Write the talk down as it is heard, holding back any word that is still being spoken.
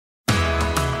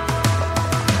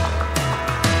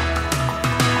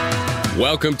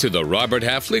Welcome to the Robert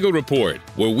Half Legal Report,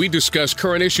 where we discuss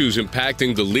current issues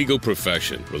impacting the legal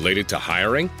profession related to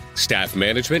hiring, staff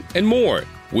management, and more,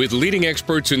 with leading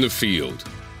experts in the field.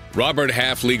 Robert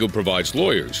Half Legal provides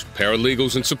lawyers,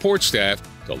 paralegals, and support staff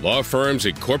to law firms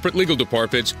and corporate legal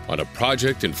departments on a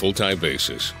project and full-time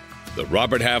basis. The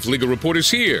Robert Half Legal Report is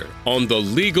here on the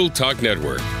Legal Talk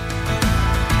Network.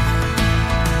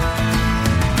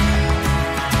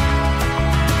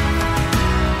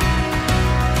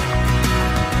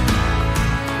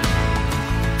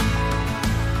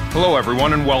 Hello,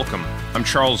 everyone, and welcome. I'm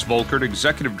Charles Volkert,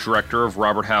 Executive Director of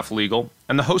Robert Half Legal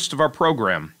and the host of our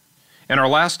program. In our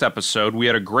last episode, we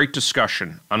had a great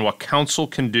discussion on what counsel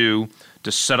can do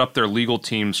to set up their legal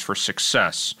teams for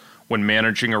success when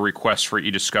managing a request for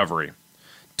eDiscovery.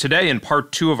 Today, in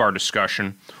part 2 of our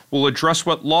discussion, we'll address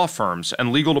what law firms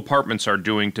and legal departments are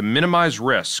doing to minimize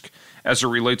risk as it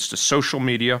relates to social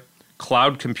media,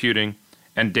 cloud computing,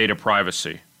 and data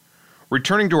privacy.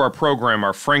 Returning to our program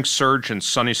are Frank Surge and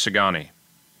Sunny Sagani.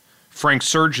 Frank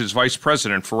Surge is Vice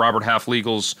President for Robert Half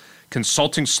Legal's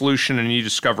Consulting Solution and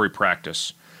eDiscovery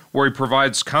practice, where he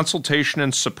provides consultation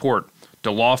and support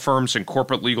to law firms and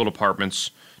corporate legal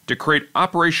departments to create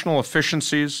operational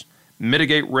efficiencies,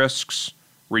 mitigate risks,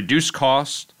 reduce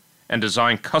costs, and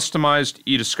design customized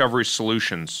eDiscovery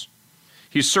solutions.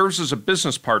 He serves as a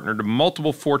business partner to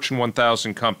multiple Fortune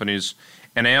 1000 companies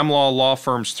and AmLaw law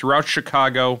firms throughout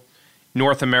Chicago,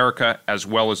 North America, as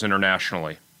well as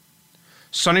internationally.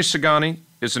 Sunny Sagani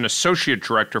is an Associate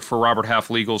Director for Robert Half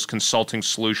Legal's Consulting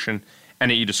Solution and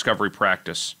eDiscovery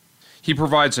practice. He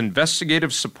provides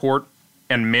investigative support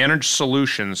and managed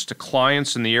solutions to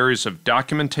clients in the areas of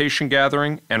documentation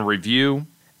gathering and review,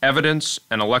 evidence,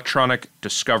 and electronic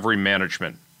discovery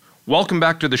management. Welcome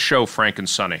back to the show, Frank and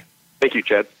Sunny. Thank you,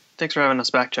 Chad. Thanks for having us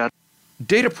back, Chad.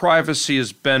 Data privacy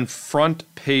has been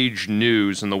front-page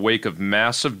news in the wake of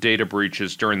massive data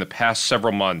breaches during the past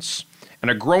several months,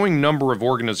 and a growing number of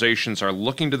organizations are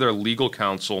looking to their legal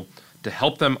counsel to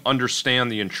help them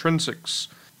understand the intrinsics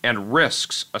and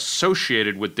risks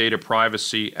associated with data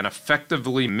privacy and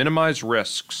effectively minimize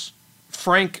risks.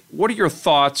 Frank, what are your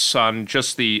thoughts on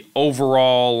just the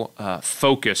overall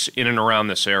focus in and around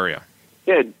this area?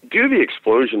 Yeah, due to the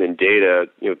explosion in data,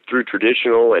 through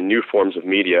traditional and new forms of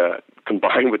media,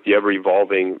 combined with the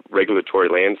ever-evolving regulatory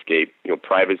landscape,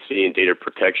 privacy and data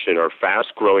protection are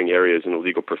fast-growing areas in the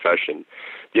legal profession.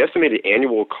 The estimated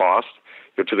annual cost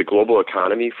to the global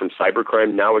economy from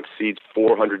cybercrime now exceeds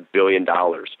 $400 billion,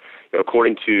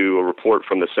 according to a report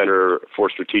from the Center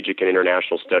for Strategic and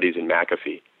International Studies in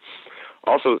McAfee.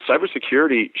 Also,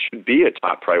 cybersecurity should be a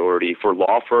top priority for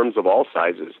law firms of all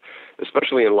sizes,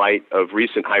 especially in light of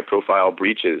recent high-profile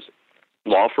breaches.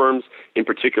 Law firms, in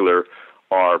particular,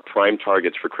 are prime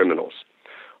targets for criminals.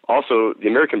 Also, the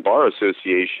American Bar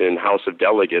Association House of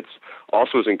Delegates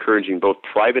also is encouraging both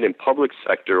private and public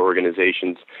sector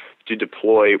organizations to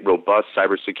deploy robust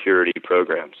cybersecurity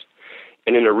programs.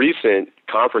 And in a recent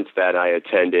conference that I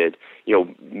attended,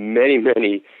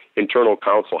 many internal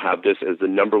counsel have this as the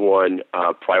number one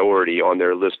priority on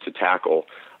their list to tackle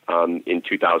in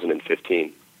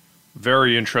 2015.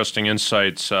 Very interesting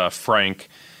insights, Frank.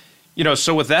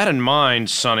 So with that in mind,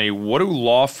 Sunny, what do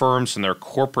law firms and their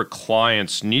corporate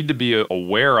clients need to be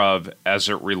aware of as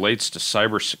it relates to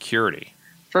cybersecurity?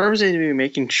 Firms need to be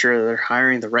making sure they're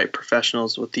hiring the right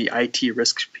professionals with the IT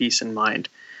risk piece in mind.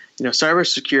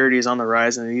 Cybersecurity is on the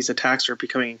rise, and these attacks are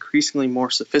becoming increasingly more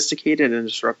sophisticated and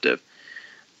disruptive.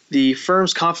 The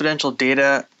firm's confidential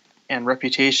data and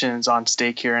reputation is on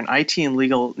stake here, and IT and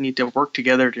legal need to work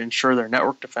together to ensure their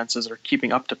network defenses are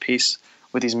keeping up to pace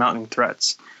with these mounting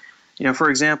threats.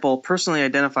 For example, personally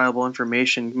identifiable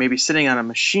information may be sitting on a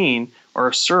machine or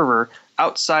a server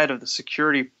outside of the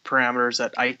security parameters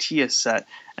that IT has set,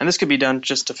 and this could be done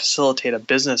just to facilitate a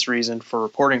business reason for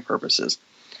reporting purposes.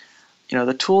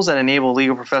 The tools that enable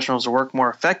legal professionals to work more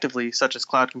effectively, such as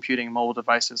cloud computing and mobile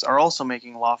devices, are also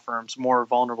making law firms more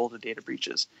vulnerable to data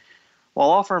breaches. While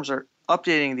law firms are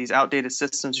updating these outdated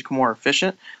systems to become more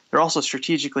efficient, they're also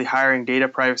strategically hiring data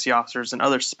privacy officers and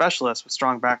other specialists with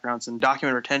strong backgrounds in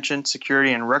document retention,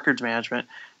 security, and records management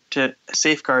to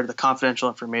safeguard the confidential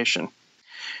information.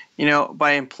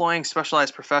 By employing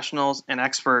specialized professionals and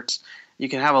experts, you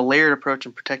can have a layered approach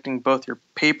in protecting both your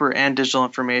paper and digital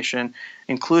information,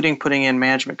 including putting in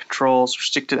management controls,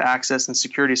 restricted access, and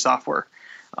security software,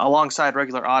 alongside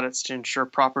regular audits to ensure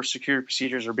proper security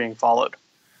procedures are being followed.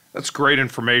 That's great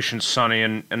information, Sunny.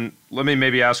 And let me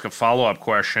maybe ask a follow-up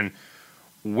question.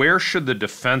 Where should the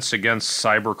defense against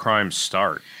cybercrime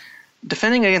start?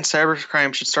 Defending against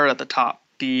cybercrime should start at the top.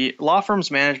 The law firm's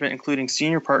management, including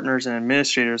senior partners and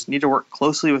administrators, need to work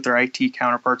closely with their IT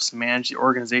counterparts to manage the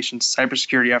organization's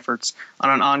cybersecurity efforts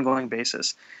on an ongoing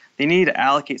basis. They need to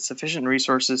allocate sufficient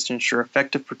resources to ensure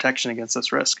effective protection against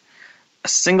this risk. A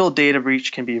single data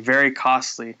breach can be very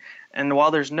costly, and while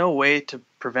there's no way to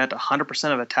prevent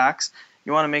 100% of attacks,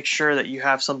 you want to make sure that you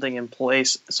have something in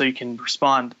place so you can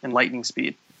respond in lightning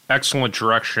speed. Excellent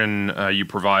direction you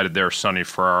provided there, Sonny,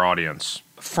 for our audience.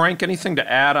 Frank, anything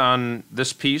to add on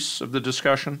this piece of the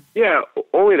discussion? Yeah,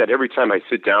 only that every time I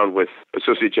sit down with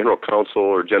Associate General Counsel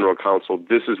or General Counsel,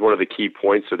 this is one of the key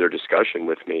points of their discussion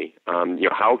with me.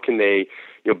 How can they,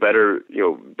 better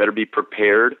be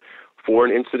prepared for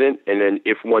an incident, and then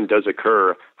if one does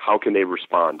occur, how can they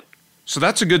respond? So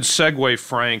that's a good segue,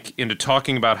 Frank, into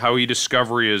talking about how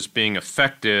eDiscovery is being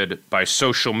affected by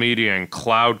social media and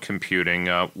cloud computing.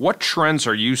 What trends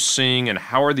are you seeing, and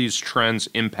how are these trends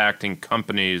impacting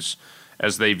companies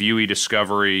as they view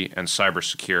eDiscovery and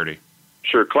cybersecurity?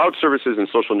 Sure. Cloud services and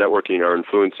social networking are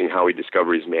influencing how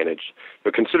eDiscovery is managed.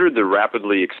 But consider the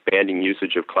rapidly expanding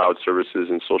usage of cloud services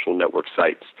and social network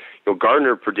sites.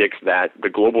 Gartner predicts that the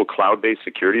global cloud-based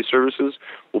security services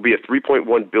will be a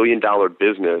 $3.1 billion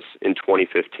business in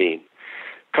 2015.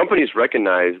 Companies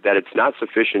recognize that it's not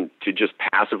sufficient to just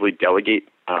passively delegate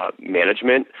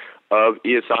management of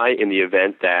ESI in the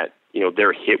event that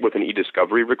they're hit with an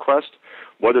eDiscovery request,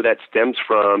 whether that stems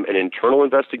from an internal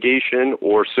investigation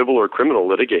or civil or criminal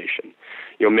litigation.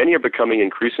 Many are becoming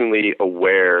increasingly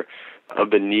aware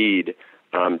of the need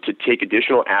to take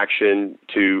additional action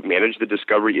to manage the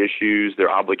discovery issues,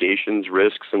 their obligations,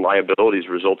 risks, and liabilities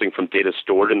resulting from data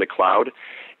stored in the cloud,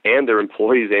 and their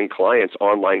employees' and clients'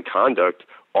 online conduct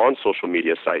on social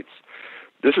media sites.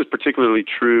 This is particularly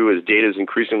true as data is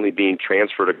increasingly being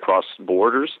transferred across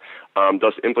borders,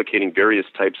 thus implicating various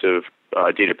types of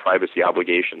data privacy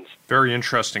obligations. Very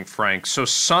interesting, Frank. So,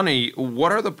 Sonny,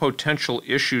 what are the potential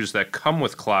issues that come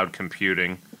with cloud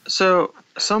computing? So,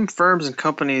 some firms and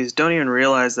companies don't even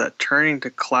realize that turning to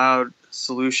cloud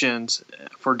solutions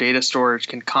for data storage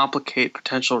can complicate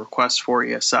potential requests for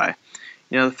ESI.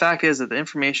 The fact is that the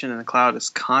information in the cloud is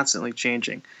constantly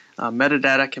changing.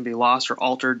 Metadata can be lost or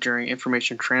altered during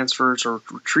information transfers or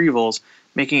retrievals,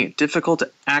 making it difficult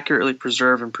to accurately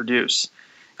preserve and produce.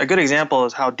 A good example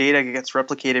is how data gets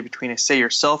replicated between, say, your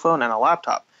cell phone and a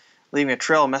laptop, leaving a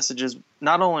trail of messages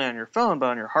not only on your phone but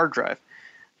on your hard drive.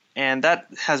 And that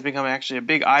has become actually a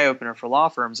big eye-opener for law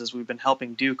firms as we've been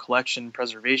helping do collection and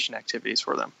preservation activities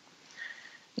for them.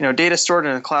 Data stored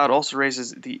in the cloud also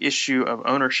raises the issue of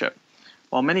ownership.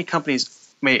 While many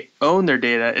companies may own their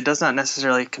data, it does not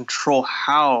necessarily control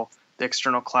how the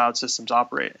external cloud systems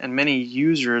operate, and many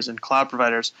users and cloud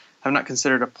providers have not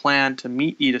considered a plan to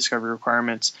meet eDiscovery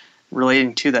requirements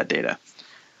relating to that data.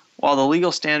 While the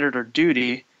legal standard or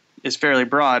duty is fairly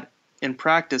broad, in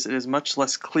practice it is much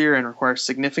less clear and requires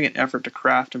significant effort to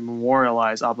craft and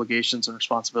memorialize obligations and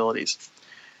responsibilities.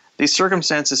 These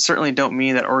circumstances certainly don't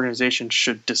mean that organizations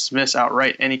should dismiss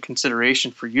outright any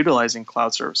consideration for utilizing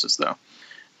cloud services, though.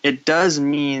 It does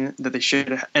mean that they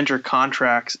should enter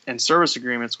contracts and service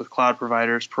agreements with cloud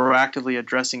providers, proactively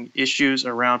addressing issues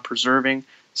around preserving,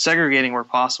 segregating where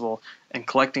possible, and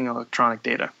collecting electronic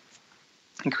data.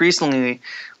 Increasingly,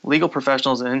 legal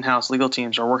professionals and in-house legal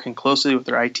teams are working closely with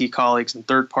their IT colleagues and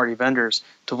third-party vendors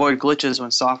to avoid glitches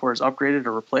when software is upgraded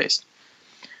or replaced.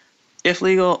 If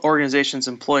legal organizations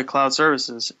employ cloud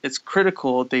services, it's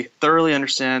critical they thoroughly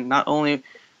understand not only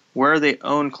where they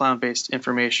own cloud-based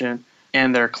information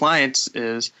and their clients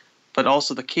is, but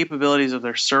also the capabilities of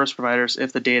their service providers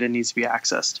if the data needs to be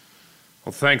accessed.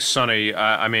 Well, thanks, Sonny.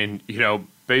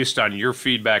 Based on your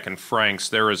feedback and Frank's,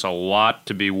 there is a lot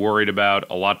to be worried about,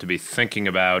 a lot to be thinking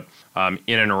about in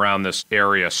and around this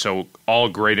area. So all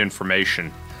great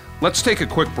information. Let's take a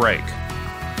quick break.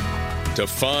 To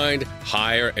find,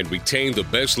 hire, and retain the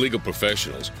best legal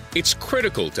professionals, it's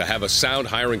critical to have a sound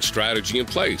hiring strategy in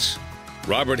place.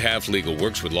 Robert Half Legal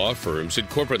works with law firms and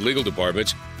corporate legal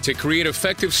departments to create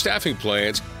effective staffing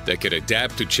plans that can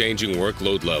adapt to changing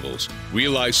workload levels,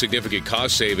 realize significant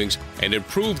cost savings, and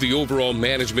improve the overall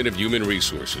management of human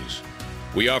resources.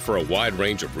 We offer a wide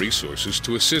range of resources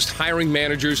to assist hiring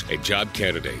managers and job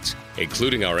candidates,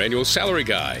 including our annual salary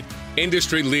guide,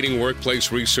 industry-leading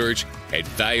workplace research, and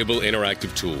valuable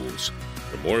interactive tools.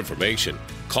 For more information,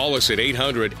 call us at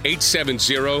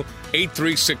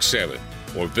 800-870-8367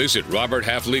 or visit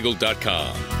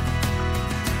roberthalflegal.com.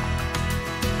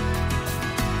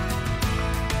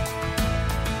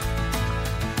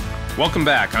 Welcome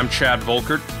back. I'm Chad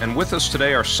Volkert, and with us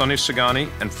today are Sonny Sagani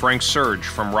and Frank Surge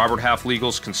from Robert Half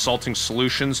Legal's Consulting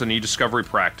Solutions and eDiscovery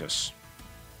practice.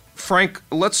 Frank,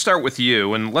 let's start with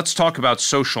you, and let's talk about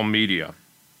social media.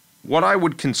 What I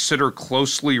would consider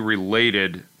closely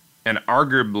related and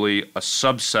arguably a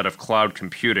subset of cloud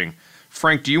computing.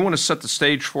 Frank, do you want to set the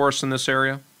stage for us in this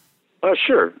area?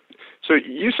 Sure. So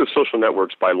use of social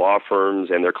networks by law firms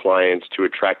and their clients to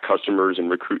attract customers and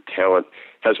recruit talent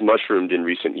has mushroomed in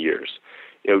recent years.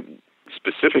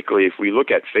 Specifically, if we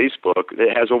look at Facebook,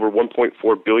 it has over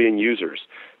 1.4 billion users.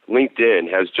 LinkedIn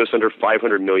has just under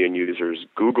 500 million users.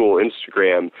 Google,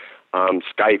 Instagram,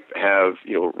 Skype have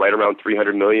right around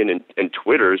 300 million, and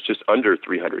Twitter is just under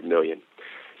 300 million.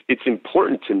 It's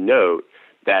important to note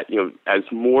that as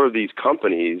more of these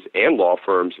companies and law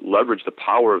firms leverage the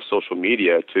power of social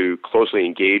media to closely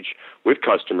engage with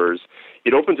customers,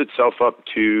 it opens itself up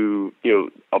to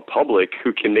a public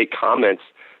who can make comments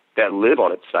that live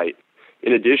on its site.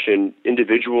 In addition,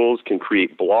 individuals can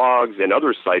create blogs and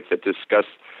other sites that discuss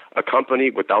a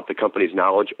company without the company's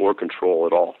knowledge or control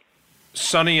at all.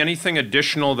 Sonny, anything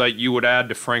additional that you would add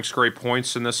to Frank's great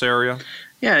points in this area?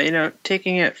 Yeah,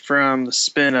 taking it from the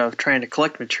spin of trying to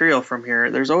collect material from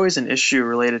here, there's always an issue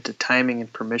related to timing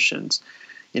and permissions.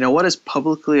 What is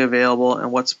publicly available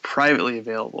and what's privately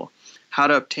available? How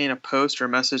to obtain a post or a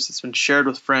message that's been shared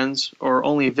with friends or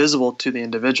only visible to the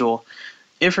individual.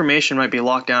 Information might be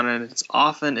locked down, and it's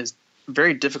often is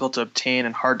very difficult to obtain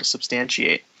and hard to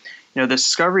substantiate. The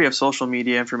discovery of social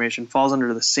media information falls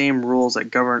under the same rules that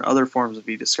govern other forms of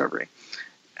eDiscovery.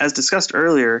 As discussed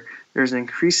earlier, there's an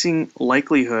increasing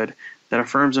likelihood that a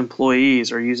firm's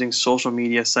employees are using social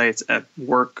media sites at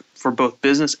work for both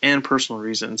business and personal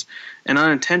reasons, and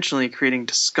unintentionally creating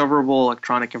discoverable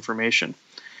electronic information.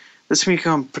 This can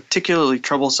become particularly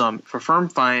troublesome if a firm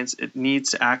finds it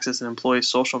needs to access an employee's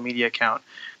social media account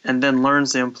and then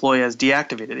learns the employee has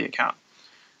deactivated the account.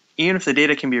 Even if the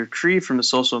data can be retrieved from the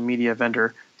social media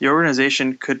vendor, the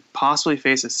organization could possibly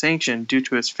face a sanction due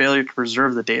to its failure to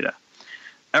preserve the data.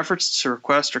 Efforts to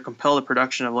request or compel the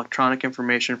production of electronic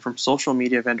information from social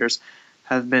media vendors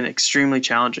have been extremely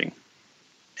challenging.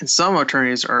 And some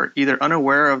attorneys are either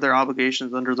unaware of their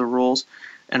obligations under the rules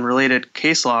and related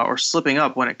case law or slipping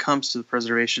up when it comes to the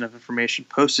preservation of information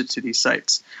posted to these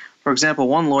sites. For example,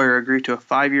 one lawyer agreed to a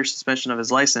 5-year suspension of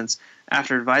his license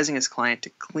after advising his client to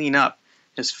clean up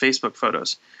his Facebook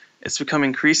photos. It's become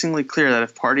increasingly clear that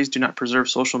if parties do not preserve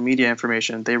social media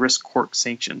information, they risk court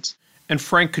sanctions. And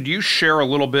Frank, could you share a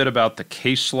little bit about the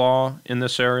case law in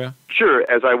this area? Sure.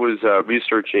 As I was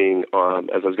researching,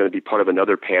 as I was going to be part of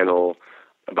another panel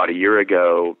about a year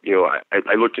ago,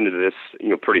 I looked into this,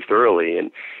 pretty thoroughly.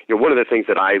 And, one of the things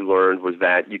that I learned was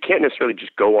that you can't necessarily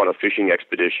just go on a fishing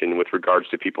expedition with regards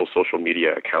to people's social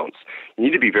media accounts. You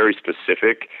need to be very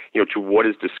specific, to what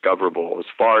is discoverable as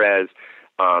far as,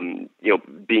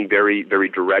 being very, very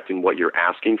direct in what you're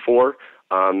asking for.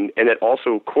 And that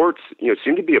also courts,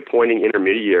 seem to be appointing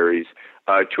intermediaries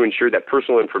to ensure that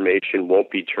personal information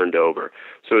won't be turned over.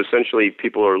 So essentially,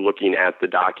 people are looking at the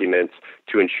documents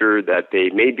to ensure that they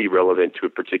may be relevant to a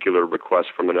particular request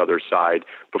from another side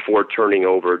before turning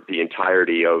over the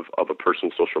entirety of a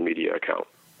person's social media account.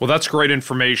 Well, that's great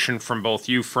information from both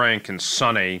you, Frank, and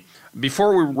Sonny.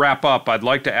 Before we wrap up, I'd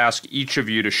like to ask each of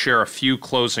you to share a few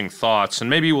closing thoughts, and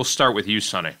maybe we'll start with you,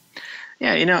 Sonny.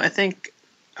 Yeah, I think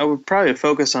I would probably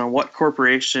focus on what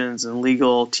corporations and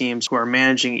legal teams who are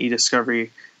managing eDiscovery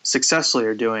successfully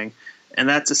are doing, and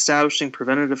that's establishing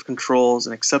preventative controls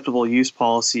and acceptable use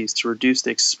policies to reduce the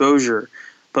exposure,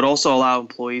 but also allow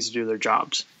employees to do their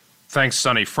jobs. Thanks,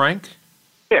 Sonny. Frank?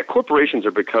 Yeah, corporations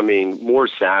are becoming more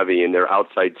savvy in their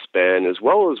outside spend as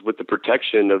well as with the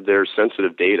protection of their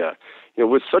sensitive data.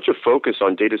 With such a focus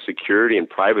on data security and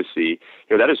privacy,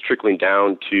 that is trickling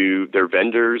down to their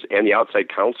vendors and the outside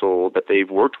counsel that they've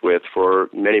worked with for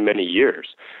many, many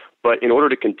years. But in order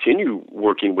to continue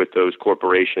working with those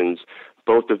corporations,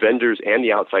 both the vendors and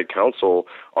the outside counsel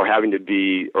are having to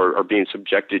be or are being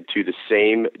subjected to the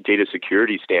same data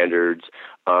security standards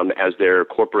as their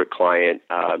corporate client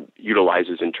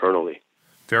utilizes internally.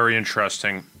 Very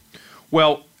interesting.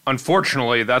 Well,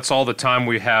 unfortunately, that's all the time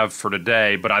we have for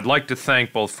today, but I'd like to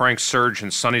thank both Frank Surge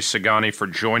and Sonny Sagani for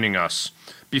joining us.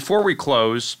 Before we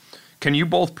close, can you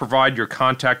both provide your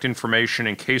contact information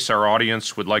in case our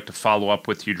audience would like to follow up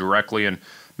with you directly? And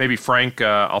maybe, Frank,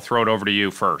 I'll throw it over to you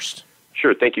first.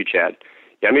 Sure. Thank you, Chad.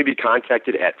 I may be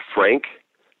contacted at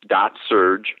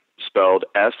frank.surge, spelled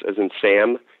S as in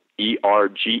Sam,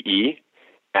 ERGE,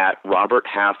 at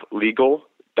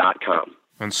roberthalflegal.com.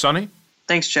 And Sonny?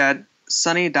 Thanks, Chad.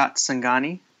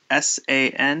 Sonny.Sangani,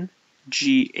 SANGHANI,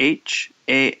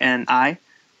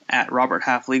 at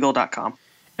roberthalflegal.com.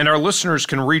 And our listeners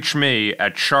can reach me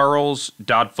at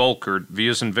charles.volkert, V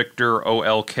as in Victor,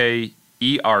 OLKERT,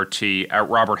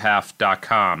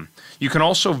 ERT@roberthalf.com. You can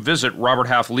also visit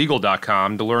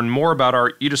roberthalflegal.com to learn more about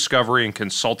our eDiscovery and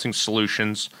consulting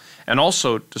solutions, and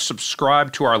also to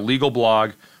subscribe to our legal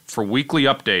blog for weekly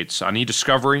updates on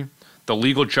eDiscovery, the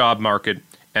legal job market,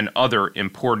 and other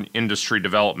important industry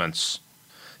developments.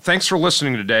 Thanks for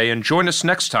listening today, and join us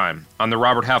next time on the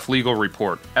Robert Half Legal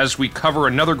Report as we cover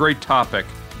another great topic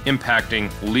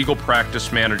impacting legal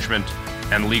practice management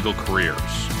and legal careers.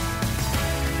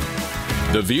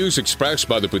 The views expressed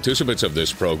by the participants of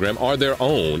this program are their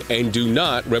own and do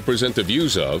not represent the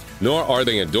views of, nor are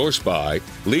they endorsed by,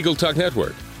 Legal Talk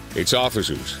Network, its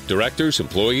officers, directors,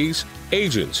 employees,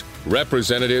 agents,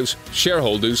 representatives,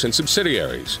 shareholders, and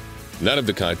subsidiaries. None of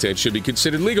the content should be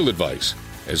considered legal advice.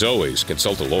 As always,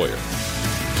 consult a lawyer.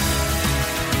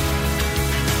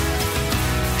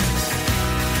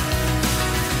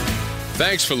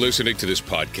 Thanks for listening to this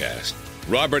podcast.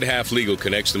 Robert Half Legal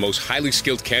connects the most highly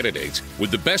skilled candidates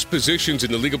with the best positions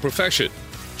in the legal profession.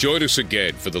 Join us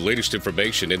again for the latest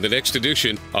information in the next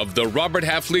edition of the Robert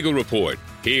Half Legal Report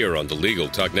here on the Legal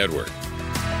Talk Network.